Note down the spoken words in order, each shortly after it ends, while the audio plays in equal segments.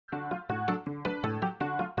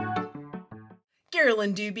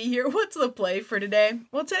Carolyn Dube here. What's the play for today?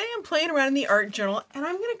 Well, today I'm playing around in the art journal and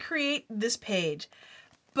I'm going to create this page.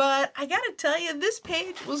 But I gotta tell you, this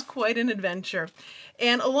page was quite an adventure.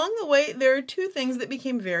 And along the way, there are two things that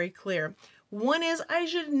became very clear. One is I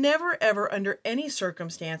should never ever, under any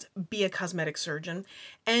circumstance, be a cosmetic surgeon.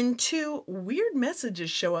 And two, weird messages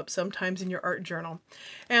show up sometimes in your art journal.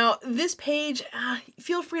 Now, this page,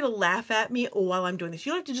 feel free to laugh at me while I'm doing this.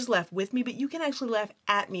 You don't have to just laugh with me, but you can actually laugh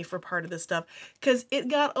at me for part of this stuff because it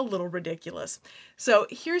got a little ridiculous. So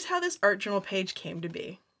here's how this art journal page came to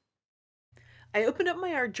be. I opened up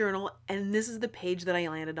my art journal and this is the page that I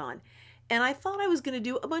landed on. And I thought I was going to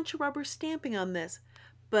do a bunch of rubber stamping on this.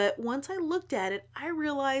 But once I looked at it, I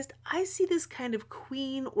realized I see this kind of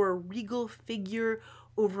queen or regal figure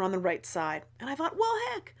over on the right side. And I thought, well,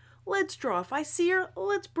 heck, let's draw. If I see her,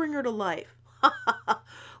 let's bring her to life.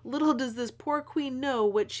 Little does this poor queen know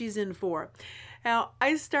what she's in for. Now,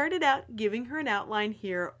 I started out giving her an outline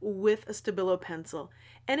here with a Stabilo pencil,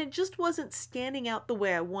 and it just wasn't standing out the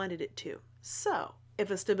way I wanted it to. So, if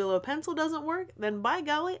a Stabilo pencil doesn't work, then by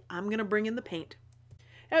golly, I'm going to bring in the paint.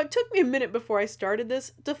 Now, it took me a minute before I started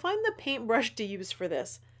this to find the paintbrush to use for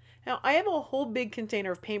this. Now, I have a whole big container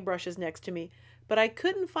of paintbrushes next to me, but I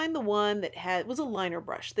couldn't find the one that was a liner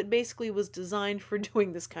brush that basically was designed for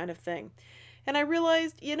doing this kind of thing. And I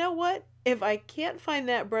realized, you know what? If I can't find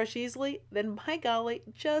that brush easily, then by golly,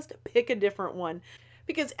 just pick a different one.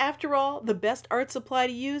 Because after all, the best art supply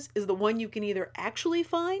to use is the one you can either actually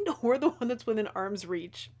find or the one that's within arm's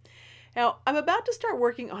reach. Now, I'm about to start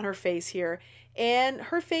working on her face here, and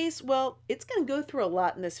her face, well, it's going to go through a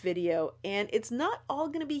lot in this video, and it's not all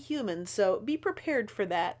going to be human, so be prepared for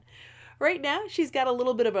that. Right now, she's got a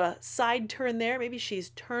little bit of a side turn there. Maybe she's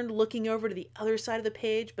turned looking over to the other side of the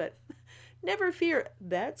page, but never fear,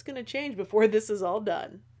 that's going to change before this is all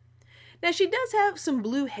done. Now, she does have some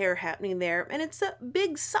blue hair happening there, and it's a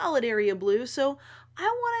big solid area blue, so I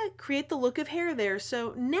want to create the look of hair there.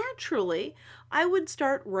 So naturally, I would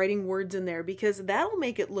start writing words in there because that'll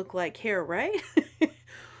make it look like hair, right?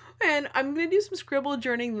 And I'm going to do some scribble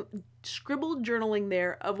journaling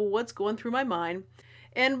there of what's going through my mind.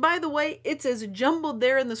 And by the way, it's as jumbled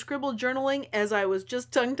there in the scribble journaling as I was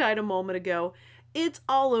just tongue-tied a moment ago. It's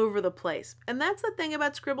all over the place. And that's the thing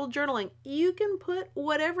about scribble journaling. You can put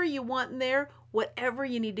whatever you want in there, whatever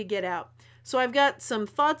you need to get out. So I've got some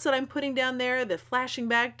thoughts that I'm putting down there that flashing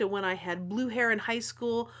back to when I had blue hair in high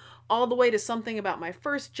school, all the way to something about my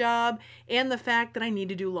first job and the fact that I need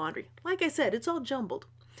to do laundry. Like I said, it's all jumbled.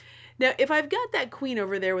 Now, if I've got that queen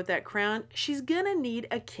over there with that crown, she's gonna need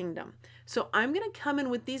a kingdom. So I'm gonna come in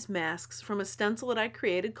with these masks from a stencil that I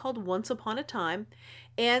created called Once Upon a Time.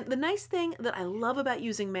 And the nice thing that I love about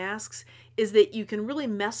using masks is that you can really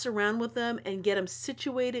mess around with them and get them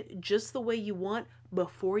situated just the way you want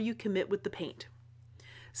before you commit with the paint.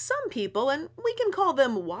 Some people, and we can call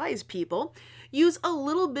them wise people, use a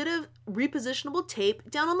little bit of repositionable tape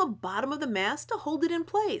down on the bottom of the mask to hold it in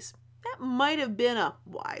place. That might have been a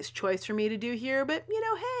wise choice for me to do here, but you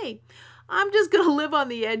know, hey, I'm just gonna live on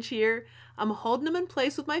the edge here. I'm holding them in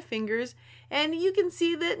place with my fingers, and you can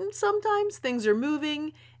see that sometimes things are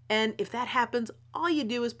moving, and if that happens, all you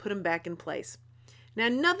do is put them back in place. Now,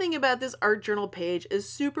 nothing about this art journal page is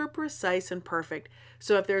super precise and perfect,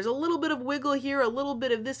 so if there's a little bit of wiggle here, a little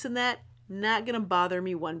bit of this and that, not gonna bother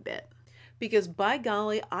me one bit. Because by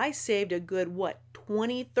golly, I saved a good,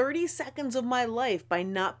 20, 30 seconds of my life by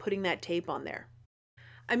not putting that tape on there.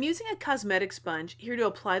 I'm using a cosmetic sponge here to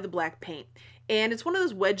apply the black paint, and it's one of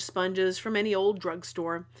those wedge sponges from any old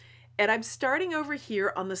drugstore. And I'm starting over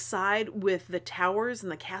here on the side with the towers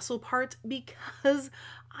and the castle parts because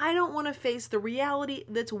I don't want to face the reality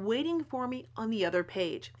that's waiting for me on the other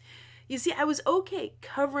page. You see, I was okay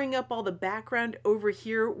covering up all the background over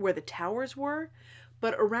here where the towers were,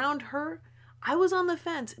 but around her, I was on the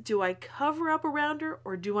fence. Do I cover up around her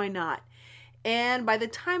or do I not? And by the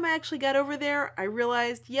time I actually got over there, I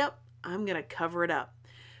realized, yep, I'm going to cover it up.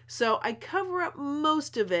 So I cover up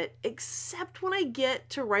most of it, except when I get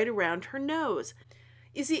to right around her nose.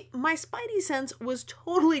 You see, my spidey sense was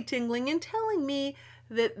totally tingling and telling me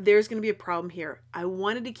that there's going to be a problem here. I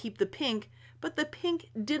wanted to keep the pink, but the pink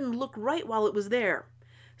didn't look right while it was there.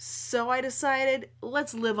 So I decided,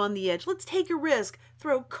 let's live on the edge. Let's take a risk,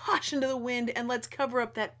 throw caution to the wind, and let's cover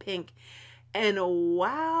up that pink. And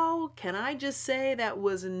wow, can I just say that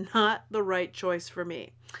was not the right choice for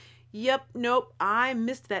me. Yep, nope, I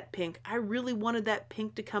missed that pink. I really wanted that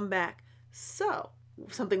pink to come back. So,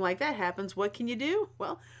 if something like that happens, what can you do?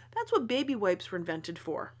 Well, that's what baby wipes were invented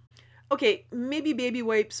for. Okay, maybe baby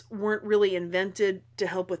wipes weren't really invented to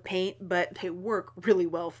help with paint, but they work really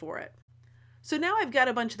well for it. So now I've got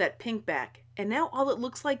a bunch of that pink back, and now all it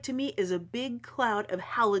looks like to me is a big cloud of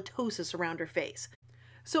halitosis around her face.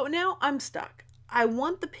 So now I'm stuck. I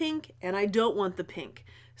want the pink and I don't want the pink.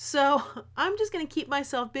 So I'm just going to keep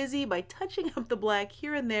myself busy by touching up the black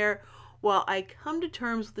here and there while I come to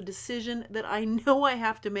terms with the decision that I know I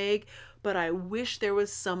have to make, but I wish there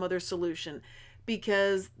was some other solution.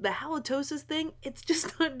 Because the halitosis thing, it's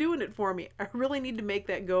just not doing it for me. I really need to make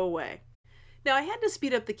that go away. Now I had to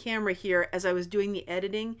speed up the camera here as I was doing the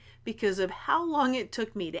editing because of how long it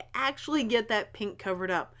took me to actually get that pink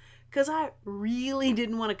covered up. Because I really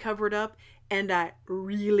didn't want to cover it up, and I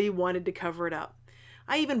really wanted to cover it up.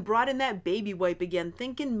 I even brought in that baby wipe again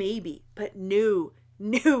thinking maybe, but no,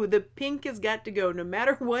 the pink has got to go. No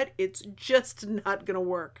matter what, it's just not going to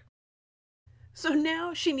work. So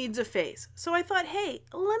now she needs a face. So I thought, hey,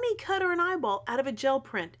 let me cut her an eyeball out of a gel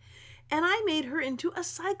print. And I made her into a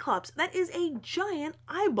cyclops. That is a giant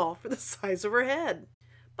eyeball for the size of her head.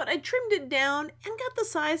 But I trimmed it down and got the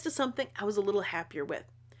size to something I was a little happier with.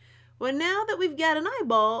 Well, now that we've got an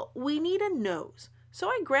eyeball, we need a nose. So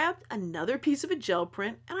I grabbed another piece of a gel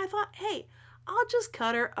print and I thought, hey, I'll just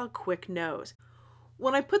cut her a quick nose.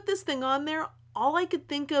 When I put this thing on there, all I could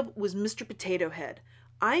think of was Mr. Potato Head.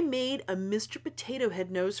 I made a Mr. Potato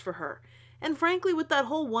Head nose for her. And frankly, with that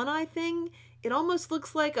whole one eye thing, it almost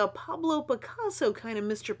looks like a Pablo Picasso kind of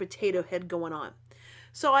Mr. Potato Head going on.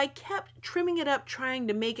 So I kept trimming it up, trying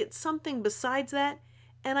to make it something besides that,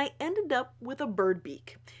 and I ended up with a bird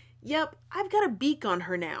beak. Yep, I've got a beak on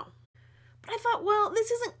her now. But I thought, well,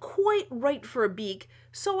 this isn't quite right for a beak,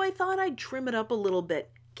 so I thought I'd trim it up a little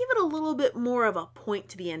bit. Give it a little bit more of a point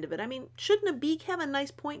to the end of it. I mean, shouldn't a beak have a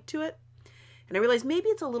nice point to it? And I realized maybe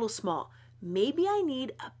it's a little small. Maybe I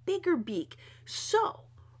need a bigger beak. So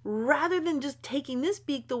rather than just taking this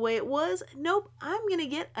beak the way it was, nope, I'm going to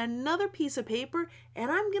get another piece of paper and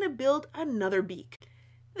I'm going to build another beak.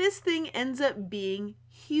 This thing ends up being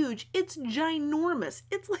huge. It's ginormous.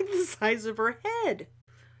 It's like the size of her head.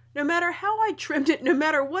 No matter how I trimmed it, no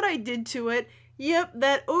matter what I did to it, yep,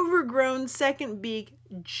 that overgrown second beak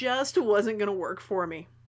just wasn't going to work for me.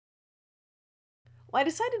 Well, I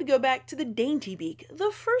decided to go back to the dainty beak,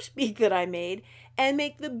 the first beak that I made, and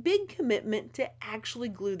make the big commitment to actually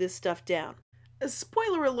glue this stuff down.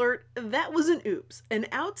 Spoiler alert, that was an oops, an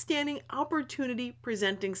outstanding opportunity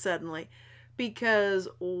presenting suddenly, because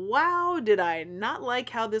wow, did I not like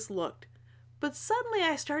how this looked. But suddenly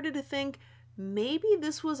I started to think, maybe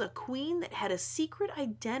this was a queen that had a secret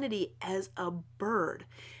identity as a bird.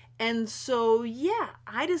 And so, yeah,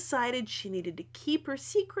 I decided she needed to keep her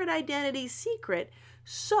secret identity secret,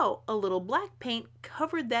 so a little black paint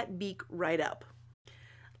covered that beak right up.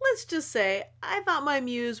 Let's just say I thought my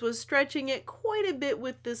muse was stretching it quite a bit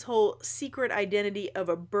with this whole secret identity of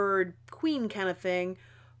a bird queen kind of thing,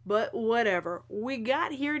 but whatever. We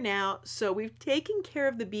got here now, so we've taken care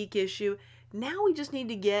of the beak issue. Now we just need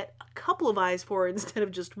to get a couple of eyes for it instead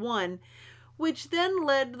of just one, which then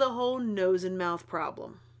led to the whole nose and mouth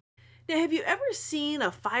problem. Now, have you ever seen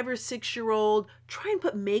a 5 or 6-year-old try and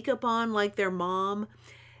put makeup on like their mom?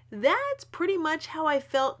 That's pretty much how I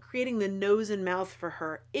felt creating the nose and mouth for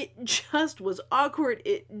her. It just was awkward.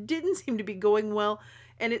 It didn't seem to be going well,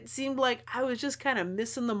 and it seemed like I was just kind of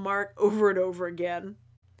missing the mark over and over again.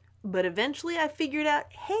 But eventually I figured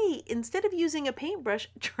out, hey, instead of using a paintbrush,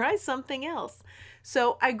 try something else.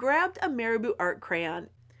 So I grabbed a Marabou art crayon,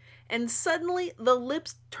 and suddenly the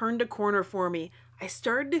lips turned a corner for me. I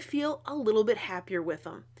started to feel a little bit happier with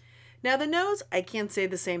them. Now the nose, I can't say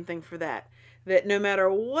the same thing for that. That no matter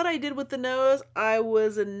what I did with the nose, I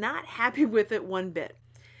was not happy with it one bit.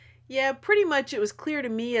 Yeah, pretty much it was clear to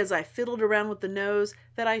me as I fiddled around with the nose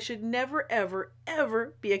that I should never, ever,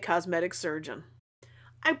 ever be a cosmetic surgeon.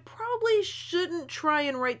 I probably shouldn't try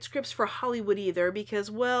and write scripts for Hollywood either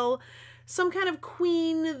because, well, some kind of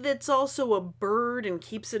queen that's also a bird and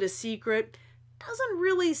keeps it a secret doesn't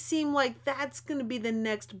really seem like that's going to be the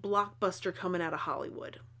next blockbuster coming out of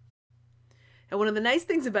Hollywood. And one of the nice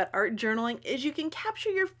things about art journaling is you can capture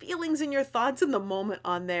your feelings and your thoughts in the moment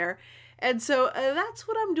on there. And so that's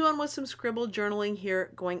what I'm doing with some scribble journaling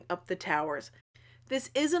here going up the towers. This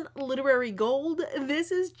isn't literary gold.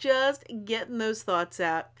 This is just getting those thoughts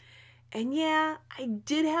out. And yeah, I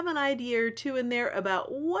did have an idea or two in there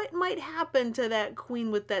about what might happen to that queen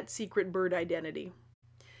with that secret bird identity.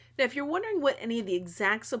 Now, if you're wondering what any of the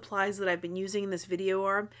exact supplies that I've been using in this video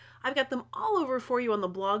are, I've got them all over for you on the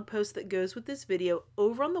blog post that goes with this video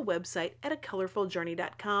over on the website at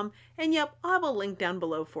acolorfuljourney.com. And yep, I'll have a link down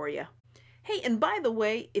below for you. Hey, and by the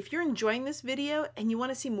way, if you're enjoying this video and you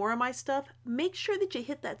want to see more of my stuff, make sure that you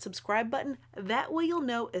hit that subscribe button. That way you'll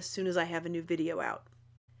know as soon as I have a new video out.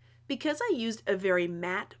 Because I used a very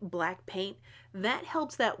matte black paint, that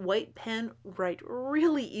helps that white pen write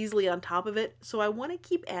really easily on top of it, so I want to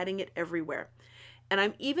keep adding it everywhere. And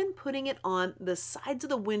I'm even putting it on the sides of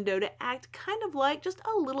the window to act kind of like just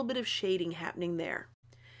a little bit of shading happening there.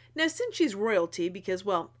 Now, since she's royalty, because,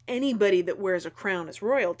 well, anybody that wears a crown is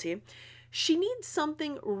royalty, she needs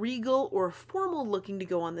something regal or formal looking to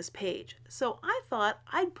go on this page. So I thought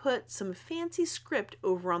I'd put some fancy script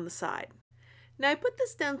over on the side. Now I put the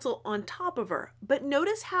stencil on top of her, but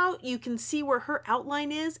notice how you can see where her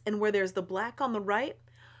outline is and where there's the black on the right?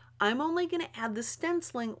 I'm only going to add the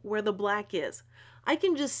stenciling where the black is. I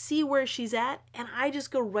can just see where she's at, and I just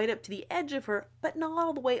go right up to the edge of her, but not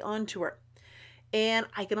all the way onto her. And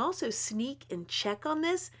I can also sneak and check on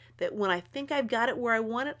this, that when I think I've got it where I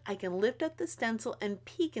want it, I can lift up the stencil and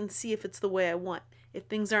peek and see if it's the way I want. If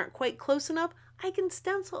things aren't quite close enough, I can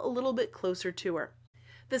stencil a little bit closer to her.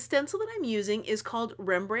 The stencil that I'm using is called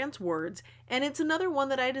Rembrandt's Words, and it's another one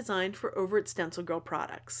that I designed for over at StencilGirl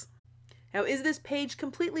Products. Now, is this page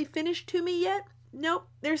completely finished to me yet? Nope,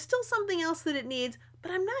 there's still something else that it needs,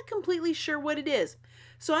 but I'm not completely sure what it is.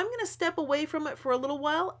 So I'm going to step away from it for a little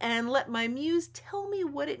while and let my muse tell me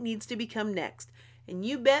what it needs to become next. And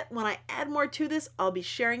you bet when I add more to this, I'll be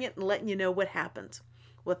sharing it and letting you know what happens.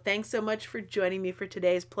 Well, thanks so much for joining me for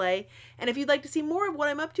today's play. And if you'd like to see more of what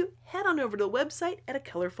I'm up to, head on over to the website at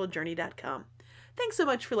acolorfuljourney.com. Thanks so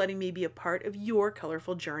much for letting me be a part of your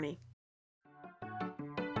colorful journey.